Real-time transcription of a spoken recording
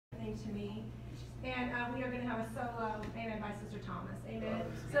everything to me. And we are going to have a solo, amen, by Sister Thomas, amen.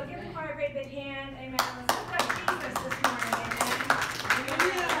 So give the choir a great big hand, amen. Let's lift up Jesus this morning, amen.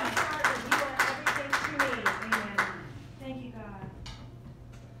 Hallelujah. You are everything to me, amen. Thank you, God.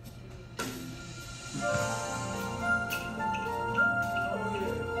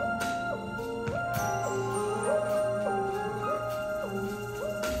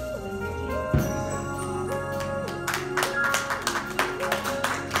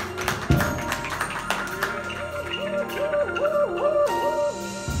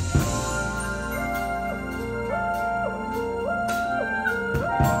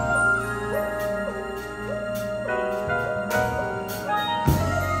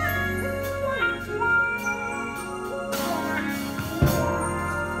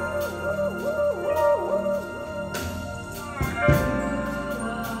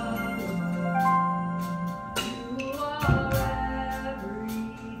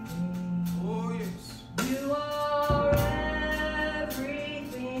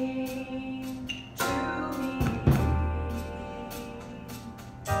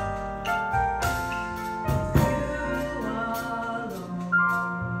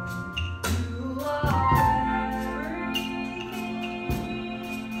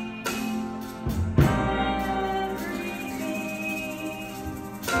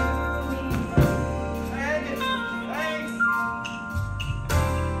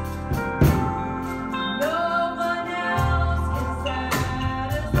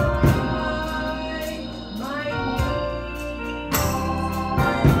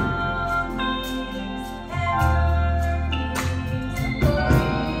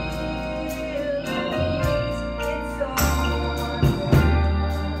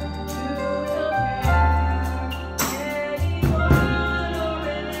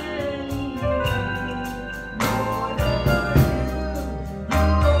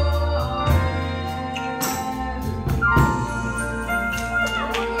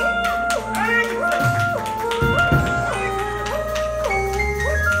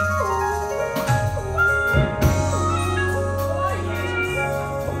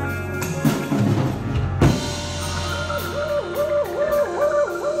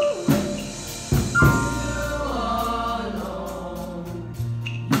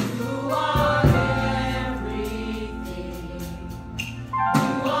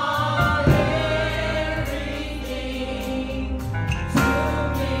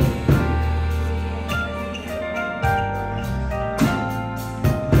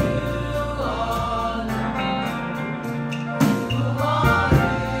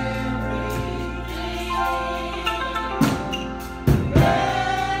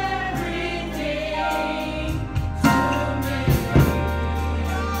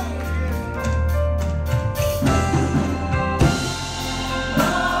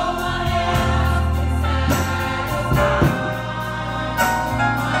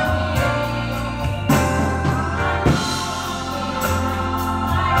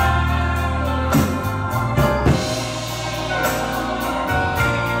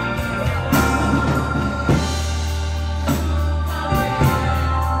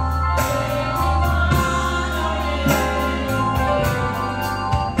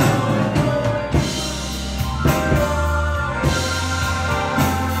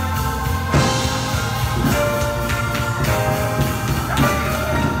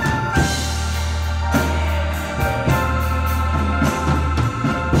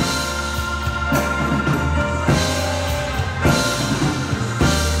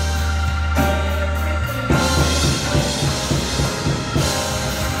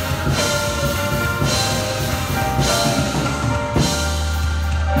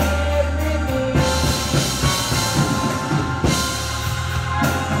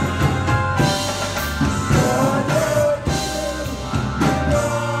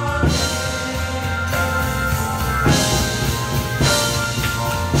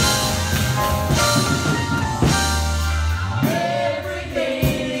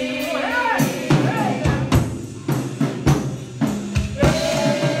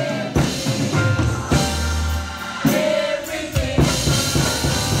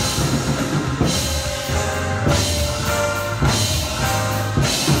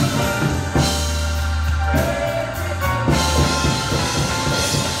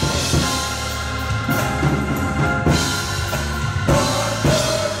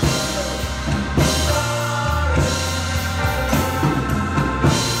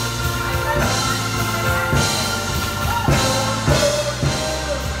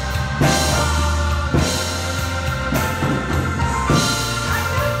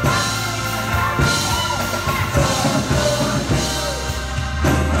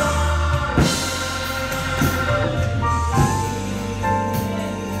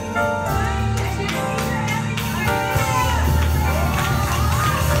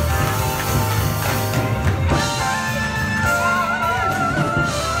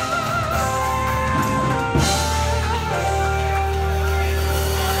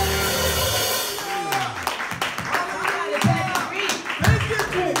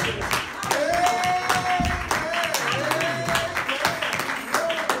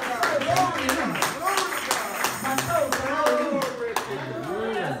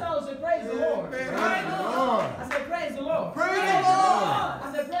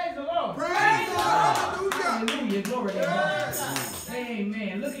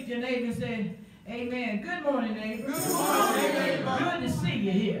 Amen. Good morning, neighbor. Good morning. Good to see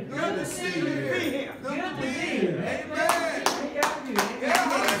you here. Good to see you here. Good to be here. Amen.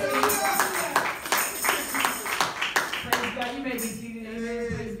 Praise God. You may be seated. Amen.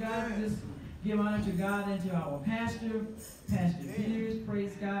 Praise God. Just give honor to God and to our pastor, Pastor Peters.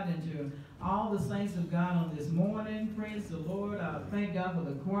 Praise God, and to all the saints of God on this morning. Praise the Lord. Thank God for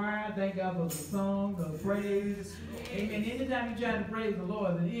the choir. Thank God for the song, the praise. Amen. Anytime you try to praise the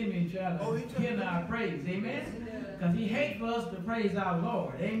Lord, the enemy try to hinder our praise. Amen. Because he hates for us to praise our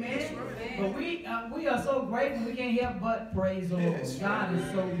Lord. Amen. But we are so grateful we can't help but praise the Lord. God is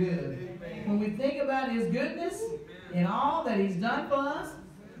so good. When we think about his goodness and all that he's done for us,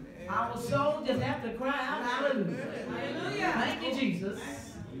 our soul just have to cry out, hallelujah. Hallelujah. Thank you, Jesus,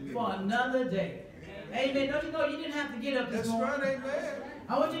 for another day. Amen. Don't you know you didn't have to get up this morning? That's right, amen.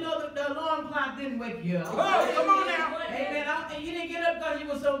 I want you to know that the alarm clock didn't wake you up. Oh, come on now. Amen. And you didn't get up because you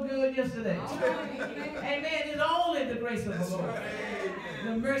were so good yesterday. Amen. It's only the grace of the Lord.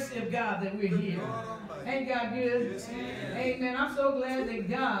 The mercy of God that we're here. Ain't God good? Amen. I'm so glad that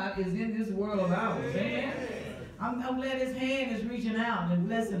God is in this world of ours. Amen. I'm glad his hand is reaching out and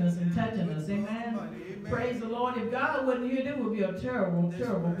blessing us and touching us. Amen. Praise the Lord. If God wasn't here, it would be a terrible,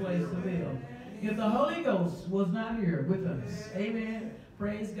 terrible place to live. If the Holy Ghost was not here with us. Amen.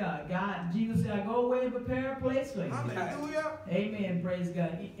 Praise God. Jesus said, I go away and prepare a place for you. Hallelujah. Amen. Praise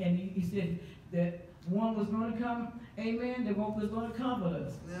God. And he said that one was going to come. Amen. The one was going to comfort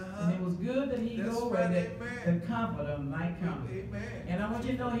us. And it was good that he go away that the comforter might come. Amen. And I want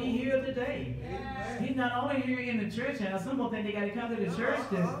you to know he's here today. Amen. He's not only here in the church house. Some people think they got to come to the church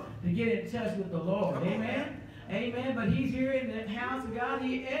to get in touch with the Lord. Amen. Amen. But he's here in the house of God.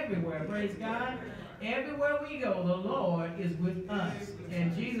 He's everywhere. Praise God. Everywhere we go, the Lord is with us.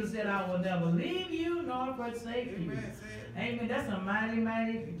 And Jesus said, I will never leave you nor forsake you. Amen. That's a mighty,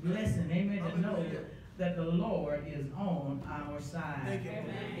 mighty blessing. Amen. To know that the Lord is on our side.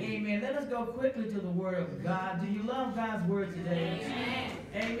 Amen. Let us go quickly to the Word of God. Do you love God's Word today? Amen.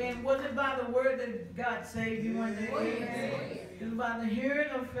 Amen. Was it by the Word that God saved you one day? It was by the hearing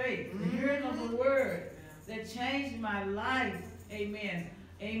of faith, the hearing of the Word that changed my life. Amen.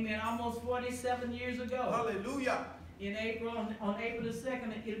 Amen. Almost 47 years ago. Hallelujah. In April, on April the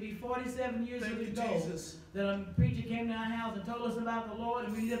 2nd, it'll be 47 years ago that a preacher came to our house and told us about the Lord,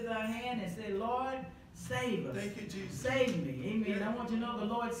 and we lifted our hand and said, Lord, save us. Thank you, Jesus. Save me. Amen. Yeah. I want you to know the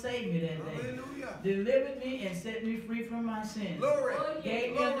Lord saved me that day. Hallelujah. Delivered me and set me free from my sins. Glory.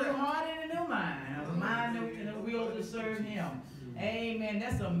 Gave me a new heart and a new mind. A mind and a will to serve him. Amen.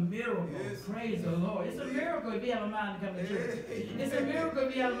 That's a miracle. Yes. Praise the Lord. It's a miracle if you have a mind to come to church. It's a miracle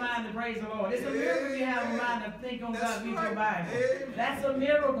if you have a mind to praise the Lord. It's a miracle if you have a mind to think on God, read your Bible. That's a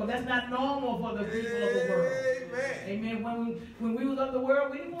miracle. That's not normal for the people of the world. Amen. When we was of the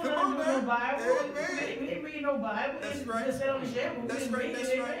world, we didn't want to read no Bible. We didn't read no Bible. We just sat on the shelf. We didn't read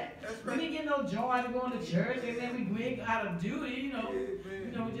it. We didn't get no joy to going to church. Amen. We went out of duty, you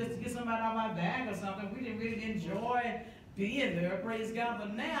know, just to get somebody on my back or something. We didn't really enjoy being there, praise God.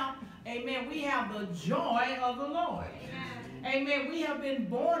 But now, amen, we have the joy of the Lord. Amen. We have been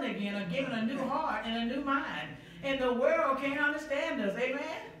born again or given a new heart and a new mind. And the world can't understand us. Amen.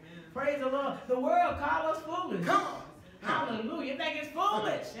 Praise the Lord. The world calls us foolish. Come on. Hallelujah. You think it's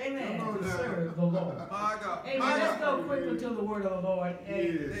foolish. Amen. To serve the Lord. Amen. Let's go quickly to the word of the Lord.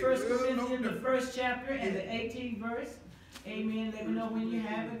 1 Corinthians, the 1st chapter and the 18th verse. Amen. Let me know when you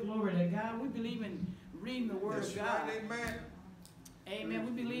have it. Glory to God. We believe in reading the word of God. Right, amen. Amen.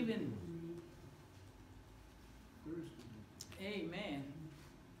 We believe in. Amen.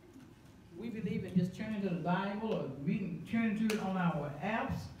 We believe in just turning to the Bible or reading, turning to it on our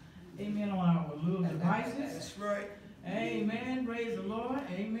apps. Amen. On our little devices. That's right. Amen. Praise the Lord.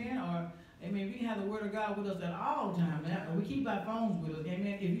 Amen. Or amen. We can have the word of God with us at all times. We keep our phones with us.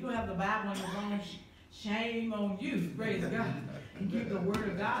 Amen. If you don't have the Bible on your phone, shame on you. Praise God. And keep the word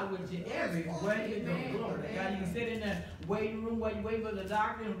of God with you everywhere you go. Glory to God. You can sit in the waiting room while you wait for the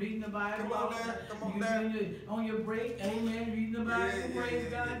doctor and reading the Bible. Come on there. On your break. Amen. Reading the Bible.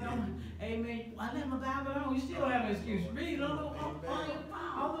 Praise God. Amen. I left my Bible on. You still have an excuse. Read it on the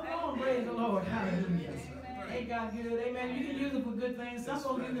phone. Praise the Lord. Hallelujah. Ain't God good? Amen. You can use it for good things Amen.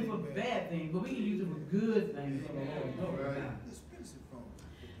 Some folks use it for bad things, but we can use it for good things for the Lord. Glory to God.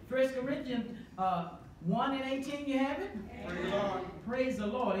 1 Corinthians 1 and 18, you have it? Praise the Lord. Praise the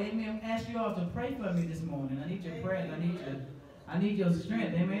Lord. Amen. I ask you all to pray for me this morning. I need your prayers. I need your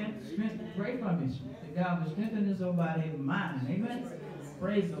strength. Amen. Strength. Pray for me. That God will strengthen this old body and mind. Amen.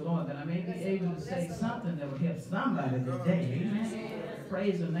 Praise the Lord, that I may be able to say something that will help somebody today. Amen.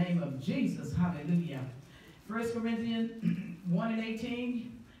 Praise the name of Jesus. Hallelujah. 1 Corinthians 1 and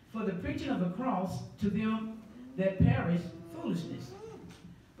 18. For the preaching of the cross to them that perish, foolishness.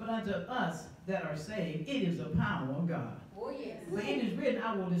 But unto us that are saved, it is the power of God. Oh, yes. For it is written,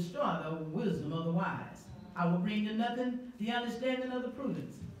 I will destroy the wisdom of the wise. I will bring to nothing the understanding of the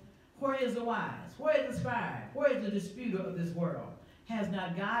prudence. Where is the wise? Where is the scribe? Where is the disputer of this world? Has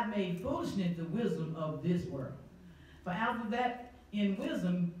not God made foolishness the wisdom of this world? For after that, in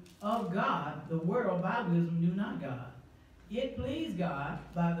wisdom of God, the world by wisdom knew not God. It pleased God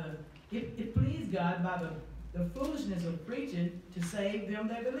by the foolishness of preaching to save them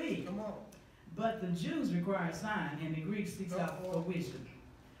that believe. Come on. But the Jews require a sign, and the Greeks seek out for wisdom.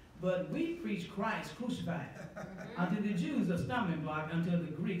 But we preach Christ crucified. Unto the Jews a stumbling block, unto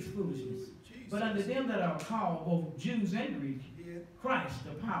the Greeks foolishness. But unto them that are called, both Jews and Greeks, Christ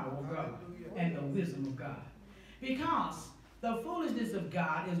the power of God and the wisdom of God. Because the foolishness of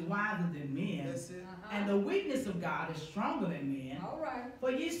God is wiser than men, and the weakness of God is stronger than men. All right.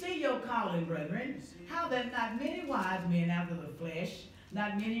 For ye see your calling, brethren, how that not many wise men after the flesh,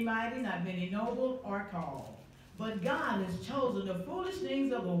 not many mighty, not many noble are called. But God has chosen the foolish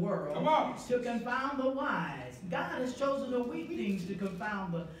things of the world to confound the wise. God has chosen the weak things to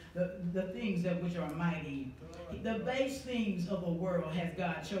confound the things that which are mighty. The base things of the world has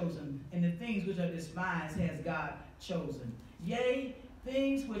God chosen, and the things which are despised has God chosen. Yea,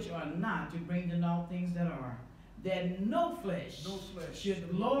 things which are not, to bring to naught things that are, that no flesh should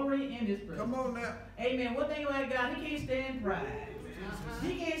glory in his presence. Come on now. Amen. One thing about God, he can't stand pride.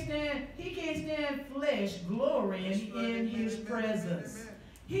 He can't stand flesh glorying in his presence.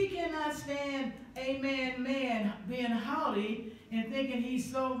 He cannot stand, amen, man being haughty and thinking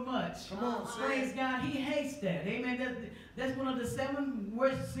he's so much. Come on, praise God. He hates that. Amen. That's one of the 7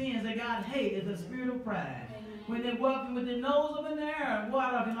 worst sins that God hates, is the spirit of pride. When they're walking with their nose up in the air, and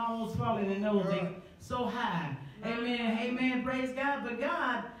water can almost fall in their nose. They so high. Amen. Amen. Praise God. But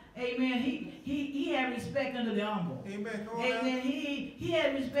God, amen, he had respect unto the humble. Amen. Amen. He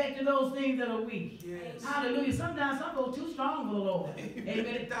had respect to those things that are weak. Yes. Hallelujah. Sometimes some go too strong for the Lord.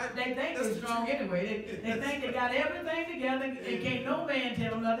 Amen. They think they're strong anyway. They think they got everything together. And can't no man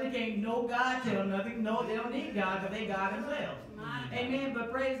tell them nothing. Can't no God tell them nothing. No, they don't need God, but they God themselves. Amen.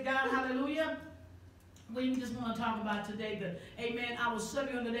 But praise God. Hallelujah. We just want to talk about today amen, our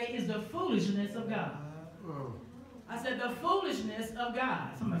subject of today is the foolishness of God. I said the foolishness of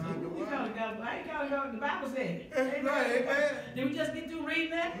God. Somebody said, you call it God. I ain't call it God. The Bible said it. Amen. Did we just get through reading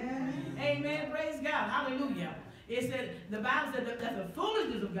that? Amen. Praise God. Hallelujah. It said, the Bible said that the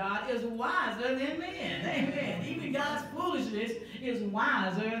foolishness of God is wiser than men. Amen. Even God's foolishness is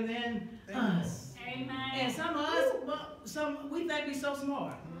wiser than us. Amen. And some of us, we think we're so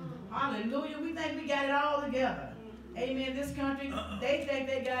smart. Hallelujah. We think we got it all together. Amen. This country, they think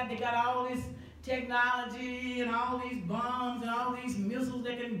they got all this technology and all these bombs and all these missiles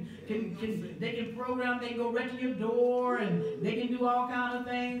that they can program. They can go right to your door, and they can do all kinds of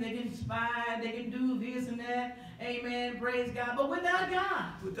things. They can spy. They can do this and that. Amen. Praise God. But without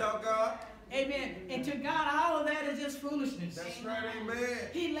God. Amen. And to God, all of that is just foolishness. That's right. Amen.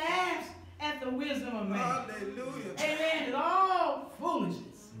 He laughs at the wisdom of man. Hallelujah. Amen. It's all foolishness.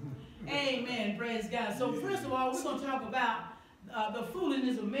 Amen. Praise God. So first of all, we're going to talk about the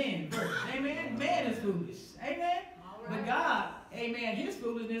foolishness of men first. Amen. Man is foolish. Amen. But God, amen, his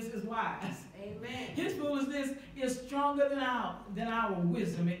foolishness is wise. Amen. His foolishness is stronger than our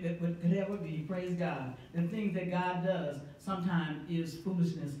wisdom that could ever be. Praise God. The things that God does sometimes is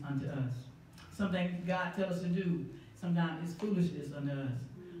foolishness unto us. Something God tells us to do sometimes is foolishness unto us.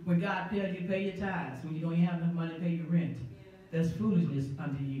 When God tells you to pay your tithes, when you don't even have enough money to pay your rent, that's foolishness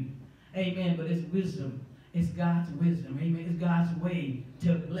unto you. Amen. But it's wisdom. It's God's wisdom. Amen. It's God's way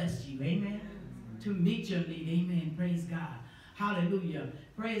to bless you. Amen. To meet your need. Amen. Praise God. Hallelujah.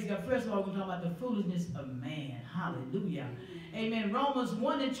 Praise God. First of all, we're talking about the foolishness of man. Hallelujah. Amen. Romans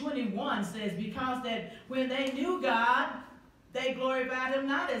 1:21 says, because that when they knew God, they glorified him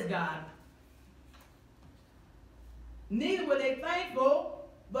not as God. Neither were they thankful,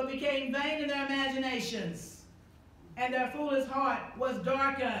 but became vain in their imaginations. And their foolish heart was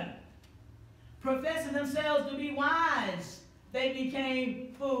darkened. Professing themselves to be wise, they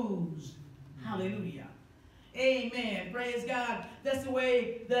became fools. Hallelujah. Amen. Praise God. That's the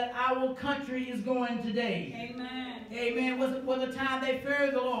way that our country is going today. Amen. Amen. Was the time they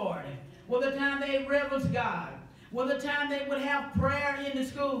feared the Lord. Was the time they reverenced God. Was the time they would have prayer in the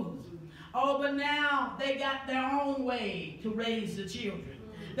schools. Oh, but now they got their own way to raise the children.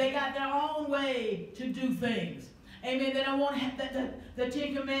 They got their own way to do things. Amen. They don't want to have the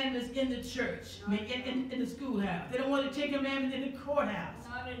Ten Commandments in the church, in the schoolhouse. They don't want the Ten Commandments in the courthouse.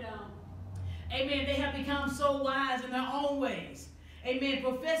 No, they don't. Amen. They have become so wise in their own ways. Amen.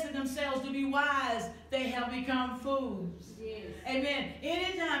 Professing themselves to be wise, they have become fools. Yes. Amen.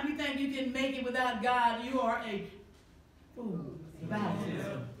 Anytime you think you can make it without God, you are a fool. The Bible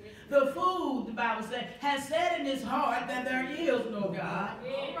says. The fool, the Bible says, has said in his heart that there is no God.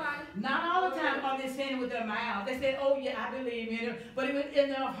 Yeah. Not all the time are they saying it with their mouth. They say, "Oh yeah, I believe in it," but in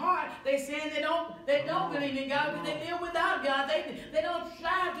their heart, they saying they don't believe in God because they live without God. They don't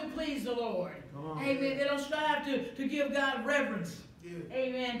strive to please the Lord. Amen. They don't strive to give God reverence. Yeah.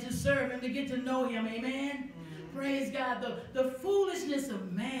 Amen. To serve Him, to get to know Him. Amen. Praise God. The foolishness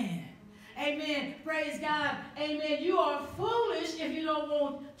of man. Amen. Praise God. Amen. You are foolish if you don't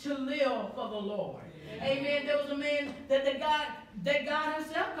want to live for the Lord. Amen. There was a man that God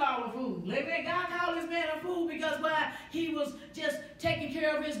himself called a fool. Amen. God called this man a fool because why? He was just taking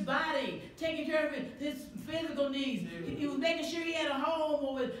care of his body, taking care of his physical needs. He was making sure he had a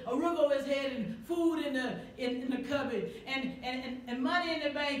home with a roof over his head and food in the cupboard and money in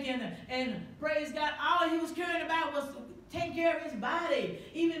the bank and praise God. All he was caring about was taking care of his body.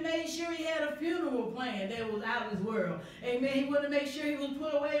 Even made sure he had a funeral plan that was out of his world. Amen. He wanted to make sure he was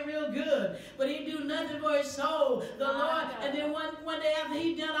put away real good. But he do nothing for his soul. The Lord. And then one day after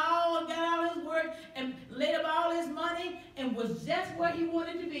he got all his work and laid up all his money and was just where he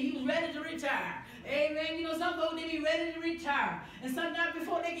wanted to be. He was ready to retire. Amen. You know, some folks, they be ready to retire. And sometimes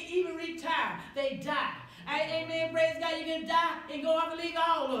before they can even retire, they die. Amen. Praise God. You can die and go off and leave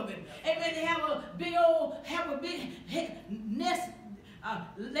all of it. Amen. They have a big nest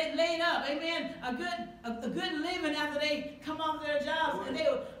laid up. Amen. A good living after they come off their jobs and they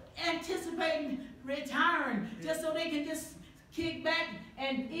were anticipating retiring just so they can just kick back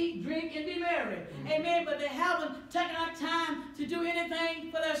and eat, drink, and be merry. Amen. But they haven't taken our time to do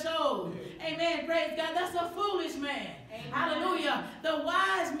anything for their souls. Amen. Praise God. That's a foolish man. Amen. Hallelujah. The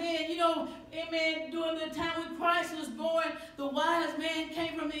wise man, you know, amen, during the time when Christ was born, the wise man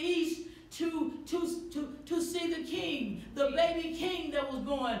came from the east to see the king, the baby king that was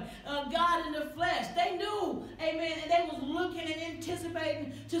born, God in the flesh. They knew, amen, and they was looking and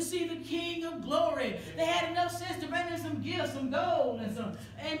anticipating to see the King of glory. They had enough sense to bring in some gifts, some gold and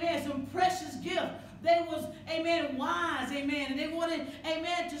some precious gifts. They was, amen, wise, amen, and they wanted,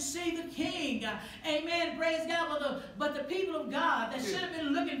 amen, to see the king. Amen, praise God. But the people of God that should have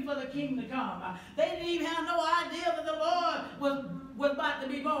been looking for the king to come, they didn't even have no idea that the Lord was about to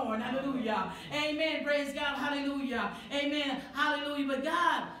be born. Hallelujah. Amen, praise God. Hallelujah. Amen, hallelujah. But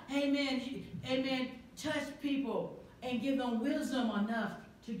God, amen, touch people and give them wisdom enough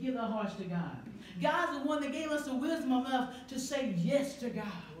to give their hearts to God. God's the one that gave us the wisdom enough to say yes to God.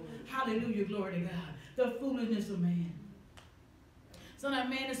 Hallelujah, glory to God. The foolishness of man. Sometimes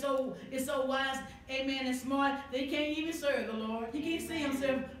man is so wise, amen, and smart that he can't even serve the Lord. He can't see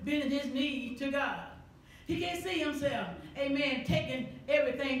himself bending his knee to God. He can't see himself, amen, taking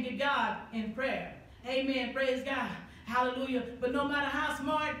everything to God in prayer. Amen, praise God. Hallelujah. But no matter how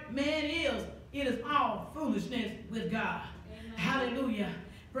smart man is, it is all foolishness with God. Amen. Hallelujah.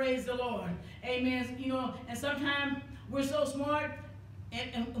 Praise the Lord. Amen. You know, and sometimes we're so smart,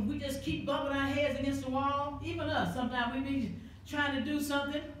 and we just keep bumping our heads against the wall. Even us, sometimes we be trying to do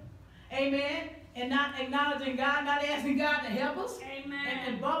something, amen, and not acknowledging God, not asking God to help us, amen,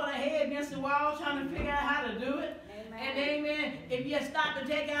 and bumping our head against the wall, trying to figure out how to do it, amen. And amen, if you stop and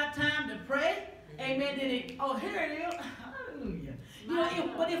take out time to pray, amen, then here it is, hallelujah. You know,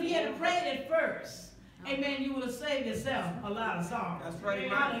 but if you had prayed at first, amen, you would have saved yourself a lot of sorrow. That's right.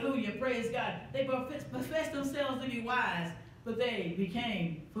 Hallelujah, praise God. They profess themselves to be wise, but they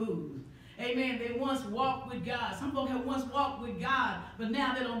became fools. Amen. They once walked with God. Some folks have once walked with God, but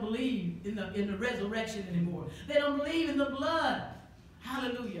now they don't believe in the resurrection anymore. They don't believe in the blood.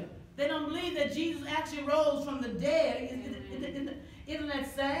 Hallelujah. They don't believe that Jesus actually rose from the dead. Isn't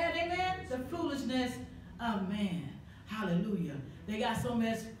that sad? Amen. The foolishness of man. Hallelujah. They got so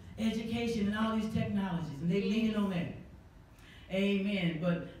much education and all these technologies, and they leaning on that. Amen.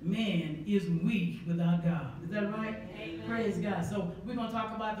 But man is weak without God. Is that right? Amen. Praise God. So we're going to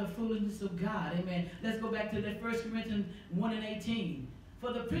talk about the foolishness of God. Amen. Let's go back to that 1 Corinthians 1:18.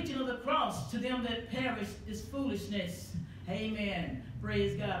 For the preaching of the cross to them that perish is foolishness. Amen.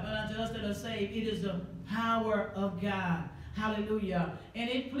 Praise God. But unto us that are saved, it is the power of God. Hallelujah. And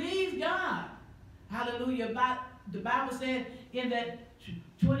it pleased God. Hallelujah. The Bible said in that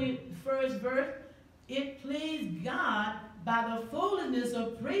 21st verse, it pleased God by the foolishness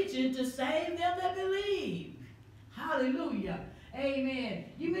of preaching to save them that believe. Hallelujah. Amen.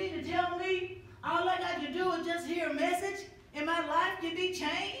 You mean to tell me all I got to do is just hear a message and my life can be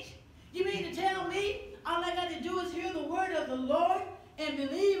changed? You mean to tell me all I got to do is hear the word of the Lord and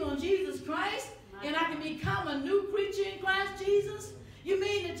believe on Jesus Christ and I can become a new creature in Christ Jesus? You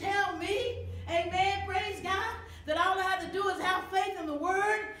mean to tell me, amen, praise God, that all I have to do is have faith in the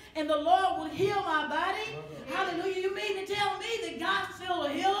word and the Lord will heal my body? Hallelujah. You mean to tell me that God's still a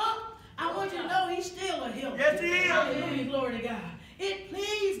healer? I want you to know he's still a healer. Yes, he is. Hallelujah. Glory to God. It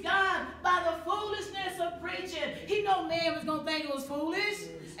pleased God by the foolishness of preaching. He know man was going to think it was foolish.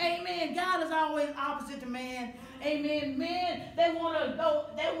 Amen. God is always opposite to man. Amen. Men, they want to go,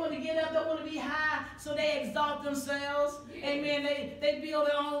 they want to get up, they want to be high, so they exalt themselves. Amen. They build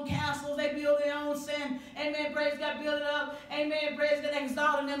their own castles, they build their own sin. Amen. Praise God, build it up. Amen. Praise God,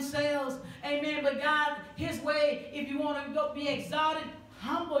 exalting themselves. Amen. But God, his way, if you want to go be exalted,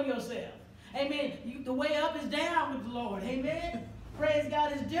 humble yourself. Amen. The way up is down with the Lord. Amen. Praise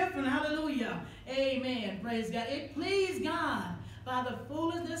God is different. Hallelujah. Amen. Praise God. It pleased God by the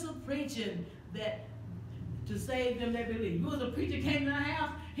foolishness of preaching that to save them that believe. Who was a preacher came to our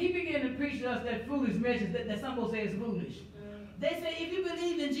house? He began to preach to us that foolish message that some people say is foolish. They say if you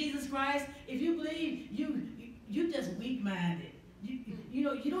believe in Jesus Christ, if you believe, you just weak-minded. You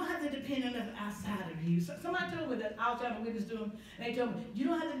know, you don't have to depend on nothing outside of you. Somebody told me that I was trying to witness to them. They told me, you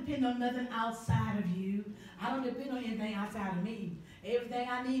don't have to depend on nothing outside of you. I don't depend on anything outside of me. Everything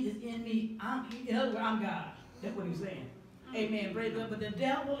I need is in me. In other words, I'm God. That's what he's saying. Amen. Praise God. But the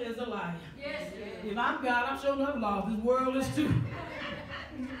devil is a liar. Yes, yes. If I'm God, I'm showing up lost. This world is too.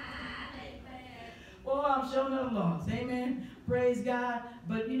 Oh, I'm showing up lost. Amen. Praise God.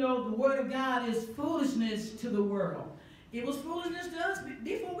 But you know, the word of God is foolishness to the world. It was foolishness to us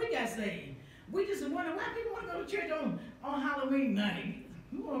before we got saved. We just wonder why people want to go to church on Halloween night.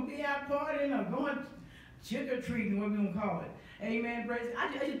 We want to be out partying or going trick-or-treating, what we want to call it. Amen. Praise God.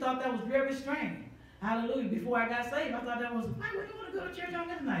 I just thought that was very strange. Hallelujah. Before I got saved, I thought that was, why would you want to go to church on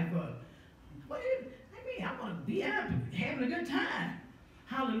this night for? I want to be out having a good time.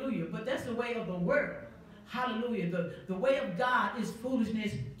 Hallelujah. But that's the way of the world. Hallelujah. The way of God is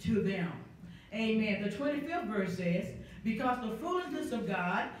foolishness to them. Amen. The 25th verse says, because the foolishness of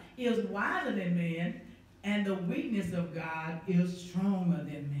God is wiser than men, and the weakness of God is stronger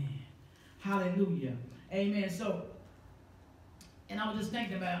than men. Hallelujah. Amen. So, and I was just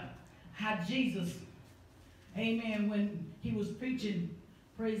thinking about how Jesus, amen, when he was preaching,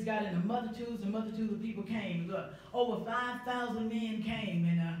 praise God, and the multitudes of people came. Over 5,000 men came,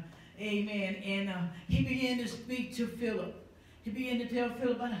 and amen, and he began to speak to Philip. He began to tell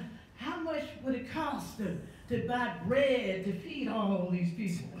Philip about how much would it cost to buy bread to feed all these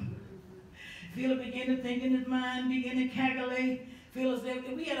people. Philip began to think in his mind, began to calculate. Philip said,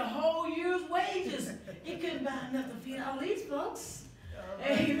 if we had a whole year's wages, he couldn't buy enough to feed all these folks.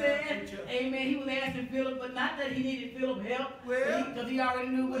 Amen. Amen. He was asking Philip, but not that he needed Philip's help, because he already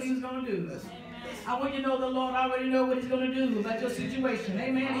knew what he was going to do. Amen. I want you to know the Lord already knows what he's going to do about your situation.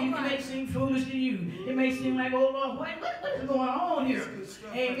 Amen. It may seem foolish to you. It may seem like, oh Lord, what is going on here?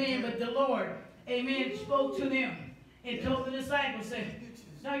 Amen. But the Lord, amen, spoke to them and told the disciples, said,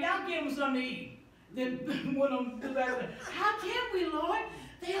 now y'all give them something to eat. Then one of them, how can we, Lord?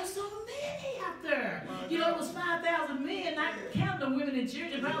 There are so many out there. You know, it was 5,000 men, not counting the women and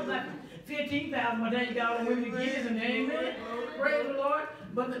children. Probably like 15,000 by then you got all the women and kids in there. Amen. Praise the Lord.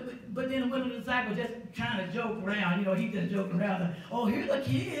 But then one of the disciples just trying to joke around. You know, he just joking around. Oh, here's a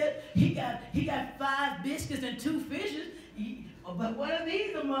kid. He got 5 biscuits and 2 fishes. But what are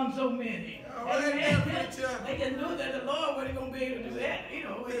these among so many? Amen. They just knew that the Lord wasn't going to be able to do that. You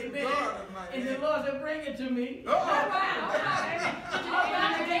know, amen. And the Lord said, bring it to me. Oh, wow. Amen. But you know,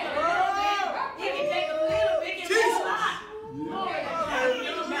 God can take a little bit. He can take a little bit and do a lot.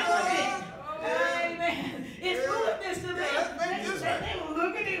 Amen. It's foolishness to them. They were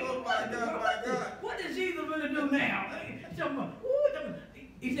looking at him. Oh, my God. What is Jesus going to do now?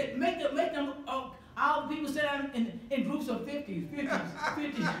 He said, make them all the people sit down in groups of 50.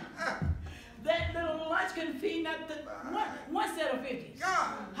 That little lunch can feed not one set of 50s.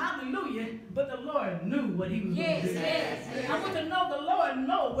 God. Hallelujah. But the Lord knew what he was going to do. Yes. I want to know the Lord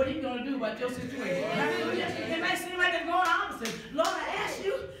knows what he's going to do about your situation. Hallelujah. It may seem like it's going opposite. Lord, I asked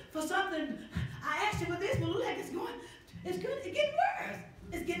you for something. I asked you for this, but look like it's getting worse.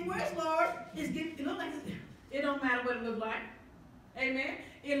 It's getting worse, Lord. It look like it don't matter what it looks like. Amen.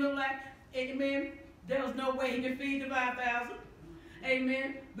 It looked like, amen, there was no way he could feed the 5,000.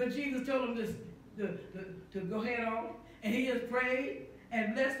 Amen. But Jesus told him to go ahead on. And he just prayed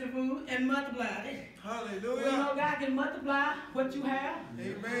and blessed the food and multiplied it. Hallelujah. You know, God can multiply what you have.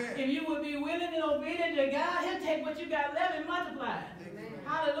 Amen. If you would be willing and obedient to God, he'll take what you got left and multiply it. Amen.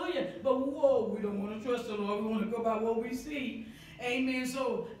 Hallelujah. But whoa, we don't want to trust the Lord. We want to go by what we see. Amen.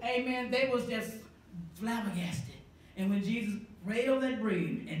 So, amen, they was just flabbergasted. And when Jesus prayed over that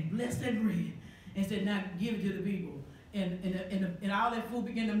bread and blessed that bread and said, now give it to the people. And all that food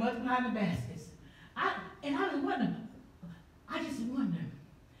began to multiply in the baskets. I just wonder,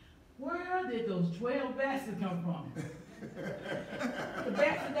 where did those 12 baskets come from? The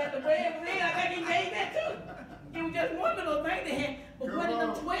basket that the bread was in, I think he made that too. It was just one little thing they had. But where did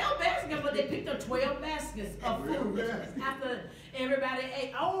the 12 baskets, but they picked up 12 baskets of food after everybody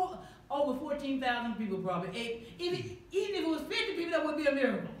ate. Over 14,000 people probably ate. Even if it was 50 people, that would be a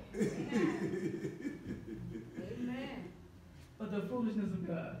miracle. Amen. But the foolishness of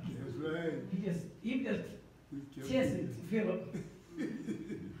God. That's right. He just tested Philip.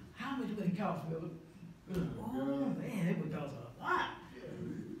 How much would it cost, Philip? Oh man, it would cost a lot.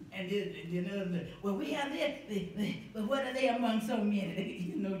 And then well, we have this, but what are they among so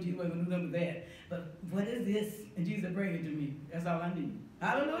many? You know Jesus wasn't going to do nothing with that. But what is this? And Jesus bring it to me. That's all I need.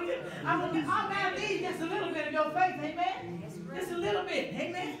 Hallelujah. I'm going to need just a little bit of your faith, amen? Just a little bit,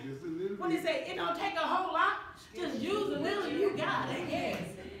 amen? When they say it don't take a whole lot, just use a little you got, amen?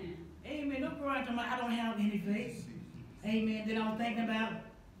 Amen. Don't go around to I don't have any faith. Amen. Then I'm thinking about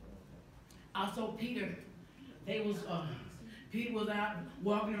also Peter. Peter was out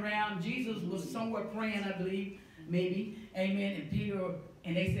walking around. Jesus was somewhere praying, I believe, maybe. Amen. And Peter,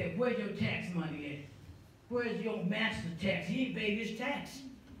 and they said, where's your tax money at? Where's your master's tax? He ain't paid his tax.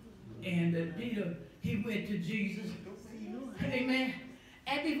 And Peter, he went to Jesus. Amen.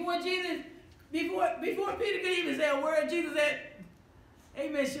 And before Peter could even say a word, Jesus said,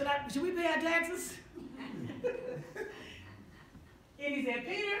 amen, should we pay our taxes? And he said,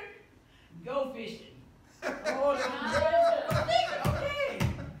 Peter, go fishing. Oh, okay.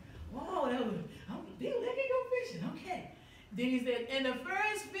 Oh, Peter, let me go fishing. Okay. Then he said, and the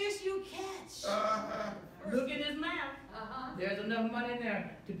first fish you catch, look in his mouth. There's enough money in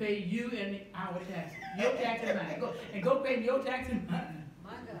there to pay you and our tax. Your tax and mine. Go pay your tax and mine.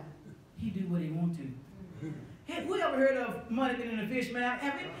 My God. He do what he want to. Have we ever heard of money being in a fish mouth?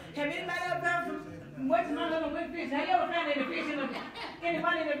 Have anybody ever found what's money in a big fish? Have you ever found any fish any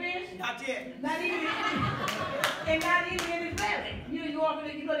money in a fish? Not yet. Not even and not even in his belly. You walk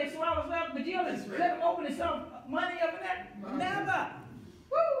in, you know they swallow stuff, but you ever cut them open and saw money up in there? Never.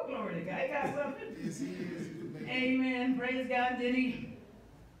 Woo, glory to God. He got something. Yes, he is. Amen. Praise God. Then he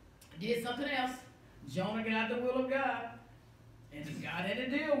did something else. Jonah got the will of God. And God had to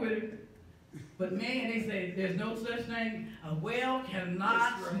deal with it. But man, they say there's no such thing. A whale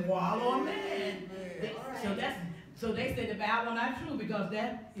cannot swallow a man. So they say the Bible not true because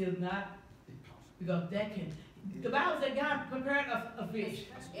that is not, because that can. The Bible said God prepared a fish.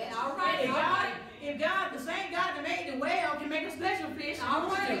 Yeah, all right. If God, the same God that made the whale can make a special fish. All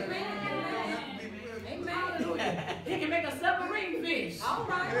right. Amen. Hallelujah. He can make a submarine fish. All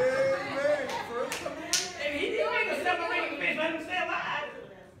right. Amen. And he didn't make a submarine fish, let him stay alive.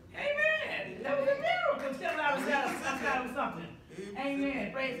 Amen. That was a miracle. Still outside of something.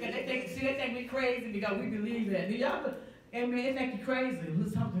 Amen. Praise God. They think we crazy because we believe that. Do y'all? Amen. They think you crazy.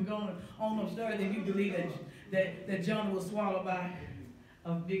 There's something going on upstairs that you believe that Jonah was swallowed by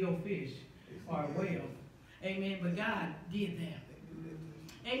a big old fish or a whale. Amen. But God did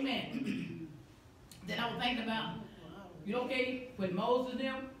that. Amen. Then I was thinking about, when Moses and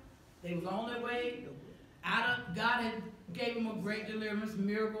them, they was on their way God had gave them a great deliverance,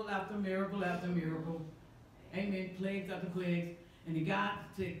 miracle after miracle after miracle. Amen. Plagues after plagues. And then God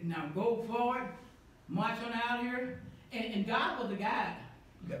said, now go forward, march on out here. And God was the guide.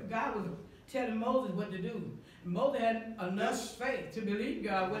 God was telling Moses what to do. And Moses had enough faith to believe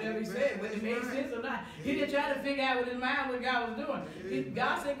God, whatever he said, whether it made sense or not. He didn't try to figure out with his mind what God was doing.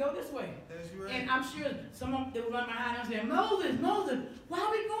 God said, go this way. Right. And I'm sure someone that was right behind him said, Moses, why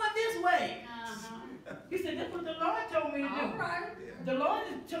are we going this way? He said, that's what the Lord told me to do. All right. The Lord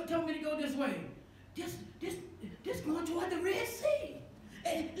told me to go this way. Just going toward the Red Sea.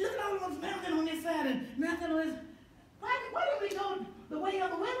 And look at all those mountains on this side and mountains on this. Why don't we go the way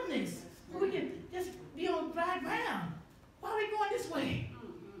of the wilderness? We can just be on dry ground. Why are we going this way?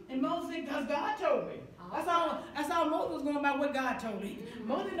 And Moses said, because God told me. That's all Moses was going by what God told him.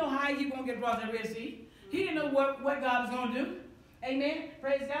 Moses didn't know how he was going to get across the Red Sea. He didn't know what God was going to do. Amen.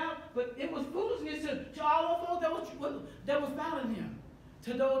 Praise God. But it was foolishness to all of those that was following him.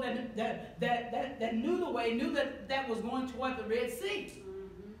 To those that knew the way, knew that was going toward the Red Sea.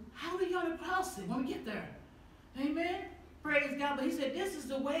 How are we going to cross it when we get there? Amen. Praise God. But he said, this is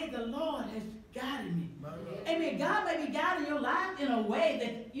the way the Lord has guided me. Amen. God may be guiding your life in a way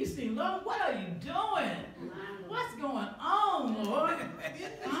that you see, Lord, what are you doing? What's going on, Lord?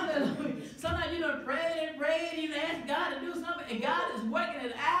 Hallelujah. Sometimes you done prayed and prayed, you asked God to do something, and God is working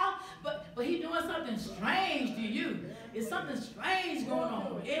it out, but He's doing something strange to you. It's something strange going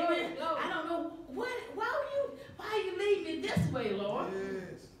on. Amen. I don't know why are you leading me this way, Lord?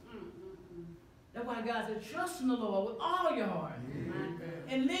 Yes. That's why God said, trust in the Lord with all your heart. Amen.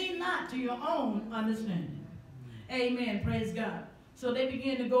 And lean not to your own understanding. Amen. Praise God. So they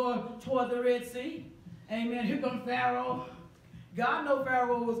began to go toward the Red Sea. Amen. Here comes Pharaoh. God knew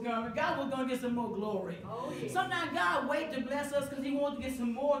Pharaoh was coming. God was going to get some more glory. Oh, yes. Sometimes God waits to bless us because he wants to get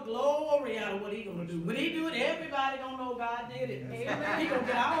some more glory out of what he's going to do. When he do it, everybody going to know God did it. Amen. He's going to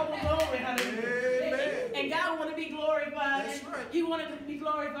get all the glory out of it. And God wanted to be glorified. That's right. He wanted to be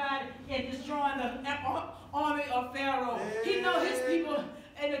glorified in destroying the army of Pharaoh. Yes. He know his people.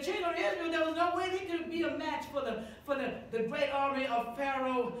 And the children of Israel, there was no way they could be a match for the great army of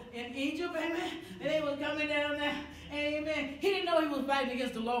Pharaoh in Egypt, amen. And they was coming down there, amen. He didn't know he was fighting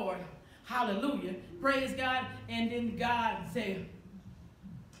against the Lord. Hallelujah. Praise God. And then God said,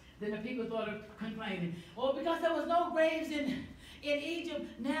 then the people started complaining. Oh, because there was no graves in Egypt.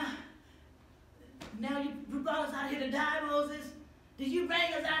 Now you brought us out here to die, Moses. Did you bring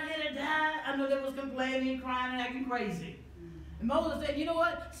us out here to die? I know they was complaining, crying, and acting crazy. And Moses said, you know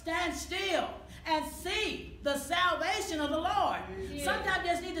what? Stand still and see the salvation of the Lord. Yeah. Sometimes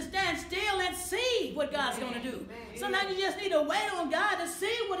you just need to stand still and see what God's going to do. Sometimes you just need to wait on God to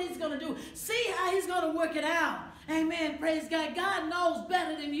see what he's going to do. See how he's going to work it out. Amen. Praise God. God knows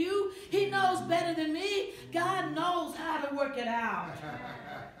better than you. He knows better than me. God knows how to work it out.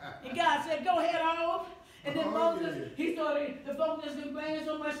 And God said, go ahead on. And then Moses, the folks just complaining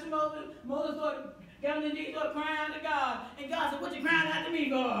so much to Moses. Moses started got on the knees, started crying to God. And God said, what you crying out to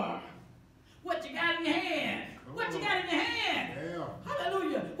me for? What you got in your hand? What you got in your hand? Yeah.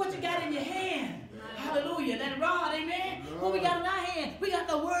 Hallelujah. What you got in your hand? Yeah. Hallelujah. That rod, amen. Yeah. What we got in our hand? We got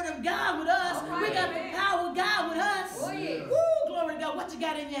the word of God with us. Right, we got the power of God with us. Oh, yeah. Woo, glory to God. What you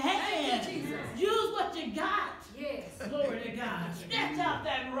got in your hand? Thank you, Jesus. Use what you got. Yes. Glory to God. Stretch out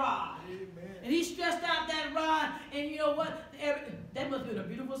that rod. And he stretched out that rod, and you know what? That must have been a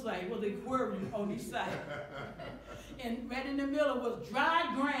beautiful sight. It was aquarium on each side. And right in the middle was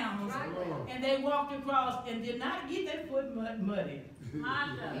dry ground. And they walked across and did not get their foot muddy.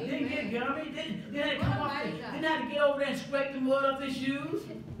 Didn't get gummy. Didn't have to get over there and scrape the mud off their shoes.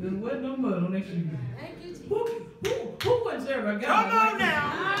 There wasn't no mud on their shoes. Thank you, Jesus. Who wouldn't serve a God? Come on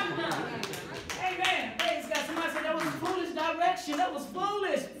now. Amen. Praise God. Somebody said that was foolish direction. That was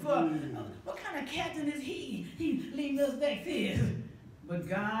foolish. What kind of captain is he? He leading us back there. But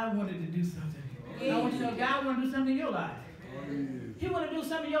God wanted to do something. I want you to know God want to do something in your life. He want to do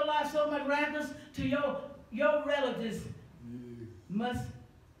something in your life so miraculous to your relatives must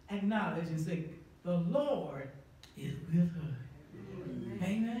acknowledge and say, the Lord is with her.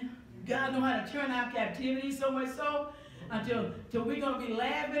 Amen. God know how to turn our captivity so much so until we're going to be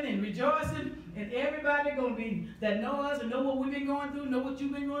laughing and rejoicing, and everybody going to be that know us and know what we've been going through, know what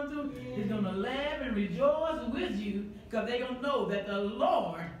you've been going through, is going to laugh and rejoice with you because they're going to know that the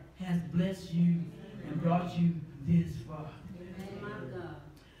Lord has blessed you and brought you this far. Amen.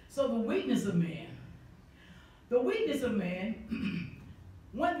 So the weakness of man. The weakness of man,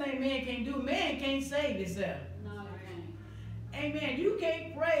 one thing man can't do, man can't save himself. No, amen. You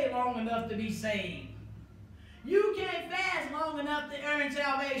can't pray long enough to be saved. You can't fast long enough to earn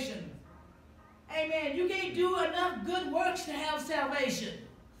salvation. Amen. You can't do enough good works to have salvation.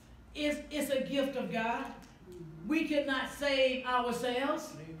 It's a gift of God. We cannot save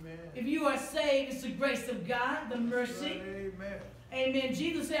ourselves. Amen. If you are saved, it's the grace of God, the mercy. Amen. Amen.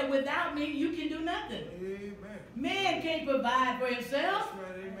 Jesus said, without me, you can do nothing. Amen. Man can't provide for himself.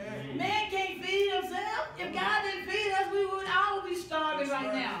 Right. Man can't feed himself. If God didn't feed us, we would all be starving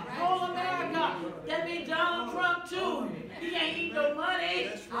right now. Whole America. That means Donald Trump too. He ain't eat no money.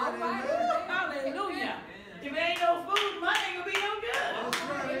 All right. Hallelujah. If there ain't no food, money ain't gonna be no good.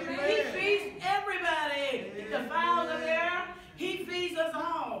 Right. He feeds everybody. The fowls of the air, he feeds us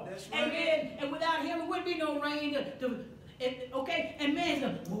all. Right. Amen. And without him, there wouldn't be no rain okay, and man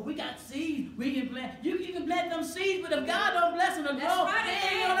said, well, we got seeds, we can plant. You can plant them seeds, but if God don't bless them to grow,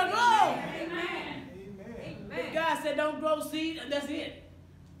 they ain't gonna grow. Amen. Amen. If God said don't grow seed, that's it.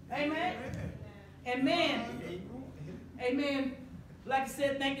 Amen. And man, amen. Like I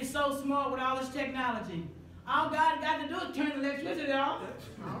said, think it's so smart with all this technology. All God got to do is turn the electricity off.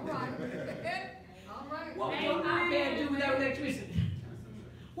 All right. All right. What would your iPad do without electricity?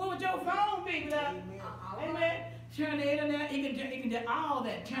 What would your phone be without? Amen. Turn the internet. He can do all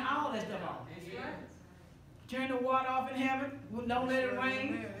that. Turn all that stuff off. That's right. Turn the water off in heaven. Don't let it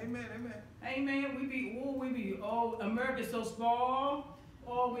rain. Amen. Amen. Amen. America's so spoiled.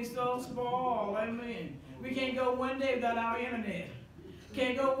 Oh, we so spoiled. Amen. We can't go one day without our internet.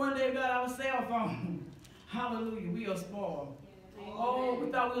 Can't go one day without our cell phone. Hallelujah. We are spoiled. Oh,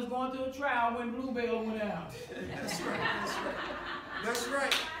 we thought we was going through a trial when Bluebell went out. That's right. That's right. That's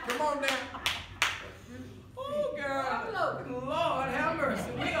right. Come on now. Oh, God. Lord, have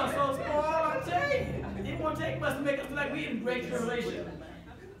mercy. We are so spoiled, I tell you. It won't take much to make us like we in great tribulation.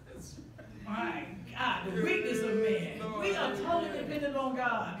 My God, the weakness of man. We are totally dependent on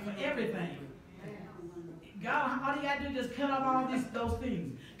God for everything. God, all you got to do is just cut off all those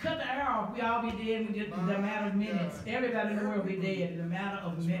things. Cut the air off. We all be dead in the matter of minutes. Everybody in the world be dead in the matter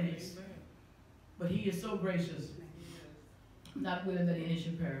of minutes. But he is so gracious, not willing that any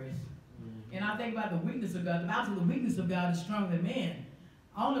should perish. And I think about the weakness of God. The Bible says the weakness of God is stronger than man.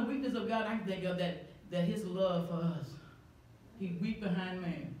 Only weakness of God I can think of that his love for us. He weak behind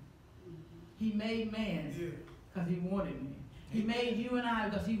man. He made man because he wanted man. He made you and I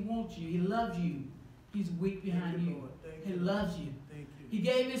because he wants you. He loves you. He's weak behind you. He loves you. He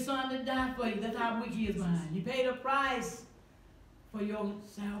gave his son to die for you. That's how weak he is behind you. He paid a price for your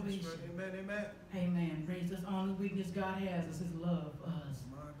salvation. Amen. Amen. Amen. Praise. That's the only weakness God has is his love for us.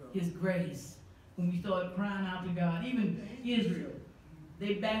 His grace. When we started crying out to God, even Israel,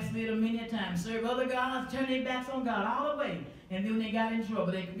 they backslid many a time, served other gods, turned their backs on God all the way. And then when they got in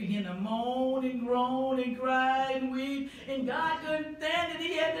trouble, they began to moan and groan and cry and weep. And God couldn't stand it.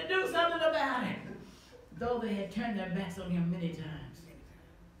 He had to do something about it. Though they had turned their backs on him many times.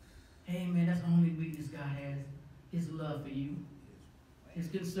 Amen. That's the only weakness God has. His love for you. His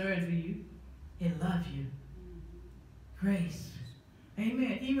concern for you. He loves you. Grace.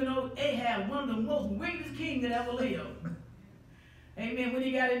 Amen. Even though Ahab, one of the most wickedest kings that ever lived. Amen. When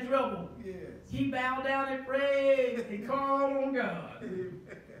he got in trouble, he bowed down and prayed and called on God.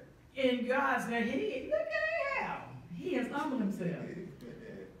 And God said, look at Ahab. He has humbled himself.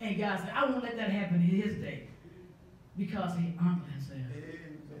 And God said, I won't let that happen in his day. Because he humbled himself.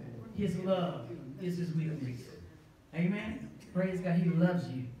 His love is his weakness. Amen. Praise God. He loves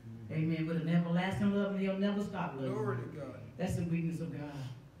you. Amen. With an everlasting love, and he'll never stop loving you. Glory to God. That's the weakness of God.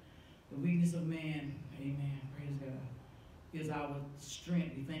 The weakness of man, amen, praise God, is our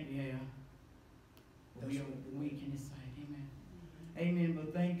strength we think we have. But we are weak in his sight, amen. Amen,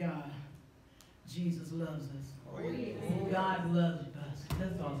 but thank God, Jesus loves us. Oh, yeah. God loves us.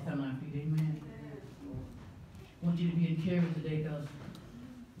 That's all that's coming out for you, amen. I want you to be encouraged today because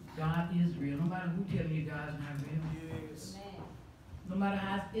God is real. No matter who tells you God is not real. Yes. No matter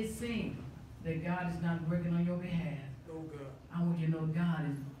how it seems that God is not working on your behalf. Oh, God. I want you to know God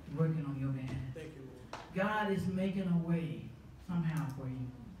is working on your behalf. Thank you, Lord. God is making a way somehow for you.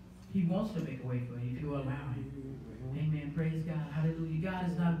 He wants to make a way for you if you allow him. Amen. Praise God. Hallelujah. God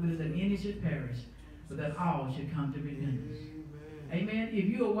is not willing that any should perish, but that all should come to repentance. Amen. If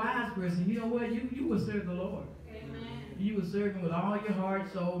you're a wise person, you know what? You will serve the Lord. Amen. You will serve him with all your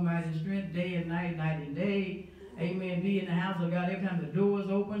heart, soul, mind, and strength, day and night, night and day. Amen. Be in the house of God every time the door is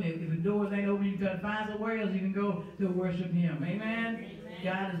open. If the doors ain't open, you got to find somewhere else you can go to worship him. Amen. Amen.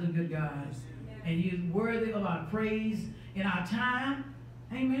 God is a good God. And he is worthy of our praise in our time.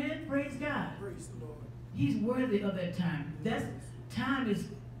 Amen. Praise God. Praise the Lord. He's worthy of that time. Time is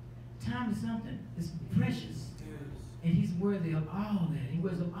something. It's precious. And he's worthy of all that. He's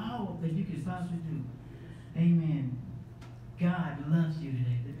worthy of all that you can possibly do. Amen. God loves you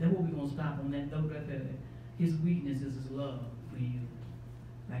today. That's what we're going to stop on that note right there. His weakness is his love for you.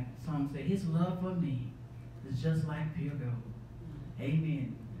 Like the song says, his love for me is just like pure gold.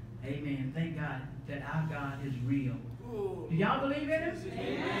 Amen. Amen. Thank God that our God is real. Ooh. Do y'all believe in him?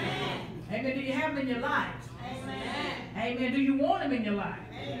 Amen. Amen. Do you have him in your life? Amen. Amen. Do you want him in your life?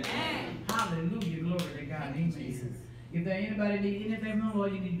 Amen. Hallelujah. Glory to God. Amen. If there anybody need anything from the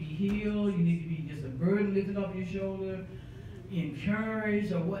Lord, you need to be healed. You need to be just a burden lifted off your shoulder,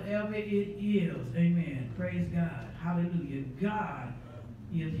 encouraged, or whatever it is. Amen. Praise God. Hallelujah. God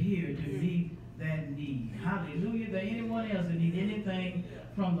is here to meet that need. Hallelujah. Is there anyone else that need anything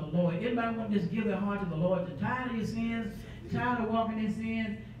from the Lord? Anybody want to just give their heart to the Lord? You're tired of your sins, tired of walking in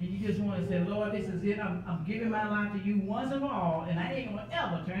sin, and you just want to say, Lord, this is it. I'm giving my life to you once and for all, and I ain't going to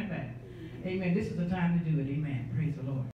ever turn back. Amen. This is the time to do it. Amen. Praise the Lord.